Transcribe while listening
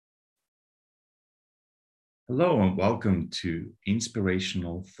Hello and welcome to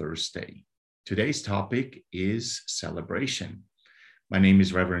Inspirational Thursday. Today's topic is celebration. My name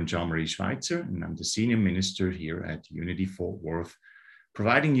is Reverend John Marie Schweitzer, and I'm the Senior Minister here at Unity Fort Worth,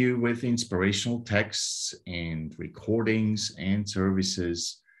 providing you with inspirational texts and recordings and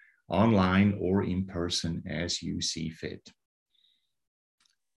services online or in person as you see fit.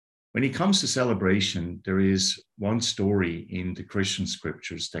 When it comes to celebration, there is one story in the Christian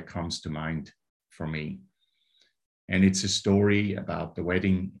scriptures that comes to mind for me. And it's a story about the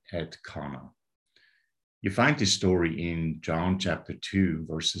wedding at Cana. You find this story in John chapter 2,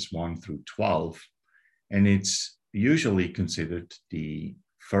 verses 1 through 12, and it's usually considered the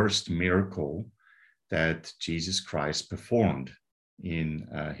first miracle that Jesus Christ performed in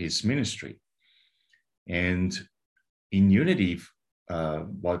his ministry. And in Unity,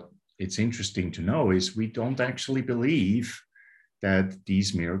 what it's interesting to know is we don't actually believe that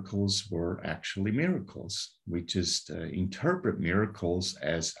these miracles were actually miracles. We just interpret miracles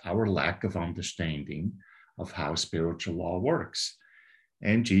as our lack of understanding of how spiritual law works.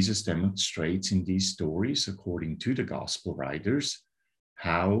 And Jesus demonstrates in these stories, according to the gospel writers,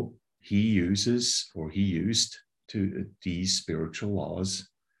 how he used these spiritual laws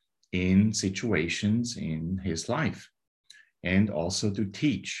in situations in his life, and also to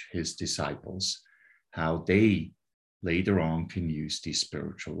teach his disciples how they later on can use these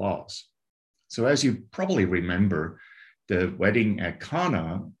spiritual laws. So as you probably remember, the wedding at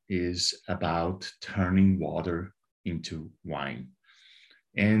Cana is about turning water into wine.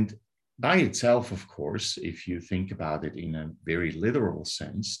 And by itself, of course, if you think about it in a very literal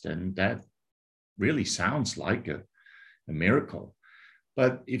sense, then that really sounds like a miracle.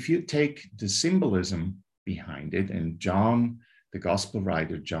 But if you take the symbolism behind it, and John, the gospel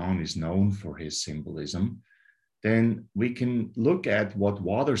writer John, is known for his symbolism, then we can look at what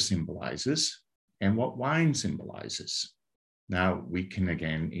water symbolizes and what wine symbolizes. Now, we can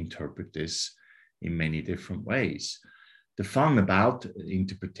again interpret this in many different ways. The fun about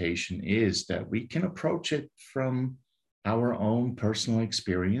interpretation is that we can approach it from our own personal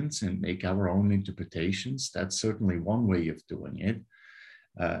experience and make our own interpretations. That's certainly one way of doing it.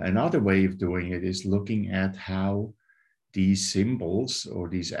 Another way of doing it is looking at how these symbols or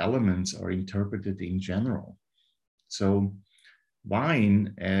these elements are interpreted in general. So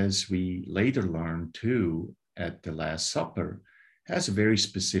wine, as we later learned too at the Last Supper, has a very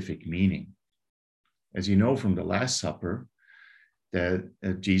specific meaning. As you know from the Last Supper, that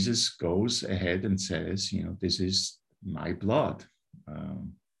Jesus goes ahead and says, this is my blood.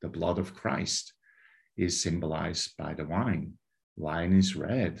 The blood of Christ is symbolized by the wine. Wine is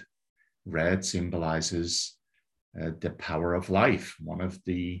red. Red symbolizes the power of life, one of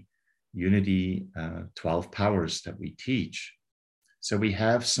the Unity 12 powers that we teach. So we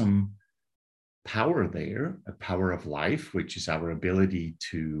have some power there, a power of life, which is our ability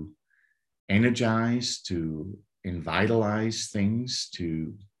to energize, to invitalize things,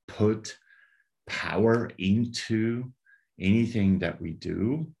 to put power into anything that we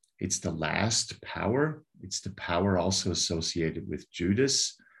do. It's the last power. It's the power also associated with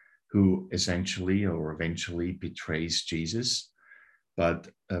Judas, who essentially or eventually betrays Jesus, but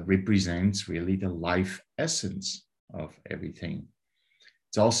represents really the life essence of everything.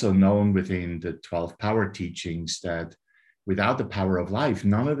 It's also known within the 12 power teachings that without the power of life,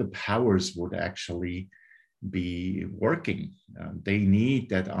 none of the powers would actually be working. They need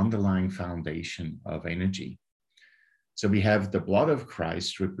that underlying foundation of energy. So we have the blood of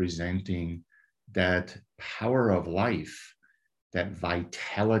Christ representing that power of life, that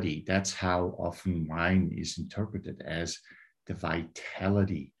vitality. That's how often wine is interpreted, as the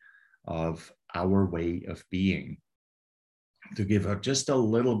vitality of our way of being, to give her just a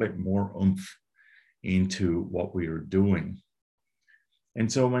little bit more oomph into what we are doing. And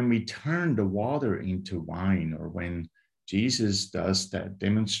so when we turn the water into wine, or when Jesus does that,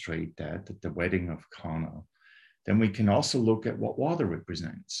 demonstrate that at the wedding of Cana, then we can also look at what water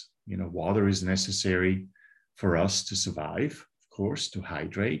represents. Water is necessary for us to survive, of course, to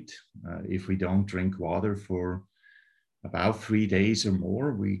hydrate. If we don't drink water for about 3 days or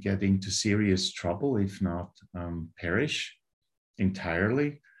more, we get into serious trouble, if not perish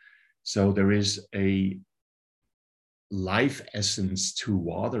entirely. So there is a life essence to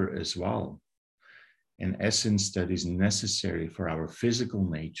water as well, an essence that is necessary for our physical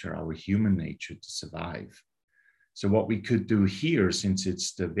nature, our human nature to survive. So what we could do here, since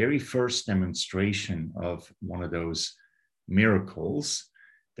it's the very first demonstration of one of those miracles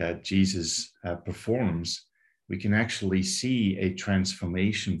that Jesus performs, we can actually see a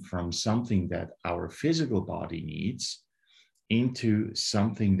transformation from something that our physical body needs into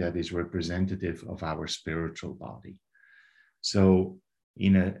something that is representative of our spiritual body. So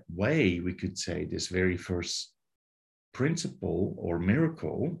in a way, we could say this very first principle or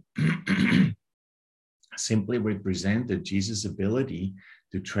miracle simply represented Jesus' ability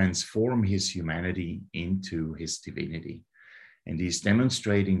to transform his humanity into his divinity. And he's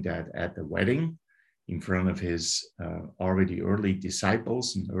demonstrating that at the wedding in front of his already early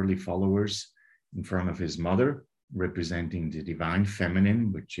disciples and early followers, in front of his mother, representing the divine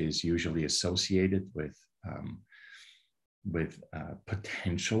feminine, which is usually associated with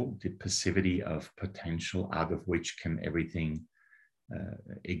potential, the passivity of potential out of which can everything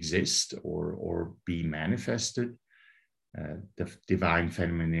exist or be manifested. The divine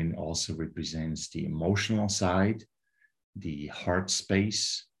feminine also represents the emotional side, the heart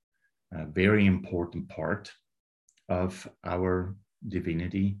space, a very important part of our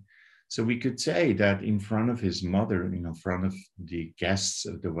divinity. So we could say that in front of his mother, in front of the guests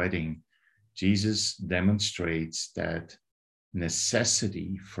of the wedding, Jesus demonstrates that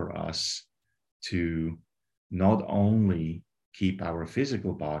necessity for us to not only keep our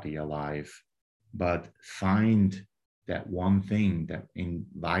physical body alive, but find that one thing that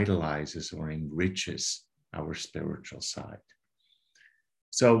vitalizes or enriches our spiritual side.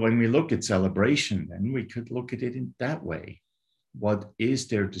 So when we look at celebration, then we could look at it in that way. What is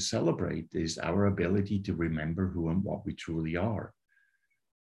there to celebrate is our ability to remember who and what we truly are.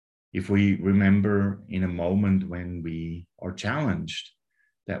 If we remember in a moment when we are challenged,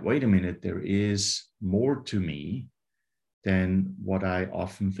 that, wait a minute, there is more to me than what I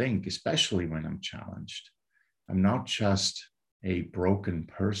often think, especially when I'm challenged. I'm not just a broken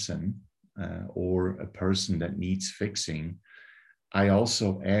person or a person that needs fixing. I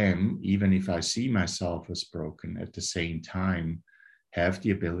also am, even if I see myself as broken, at the same time, have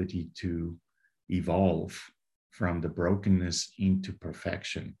the ability to evolve from the brokenness into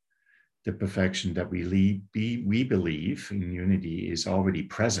perfection. The perfection that we believe in unity is already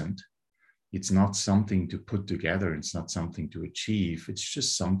present. It's not something to put together. It's not something to achieve. It's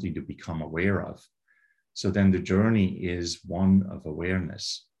just something to become aware of. So then the journey is one of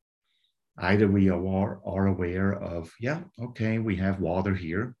awareness. Either we are aware of, yeah, okay, we have water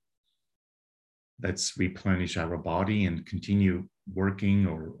here. Let's replenish our body and continue working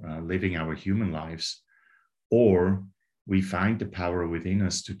or living our human lives. Or we find the power within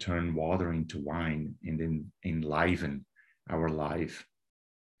us to turn water into wine and enliven our life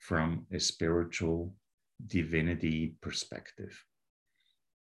from a spiritual divinity perspective.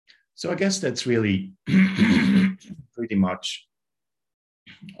 So I guess that's really pretty much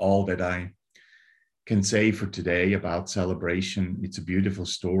all that I can say for today about celebration. It's a beautiful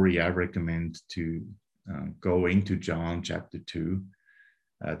story. I recommend to go into John chapter 2,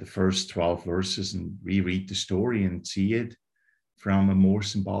 the first 12 verses, and reread the story and see it from a more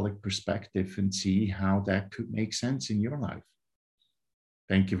symbolic perspective and see how that could make sense in your life.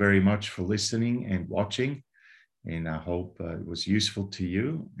 Thank you very much for listening and watching, and I hope it was useful to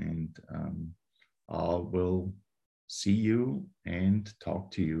you, and I will see you and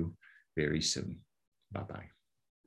talk to you very soon. Bye-bye.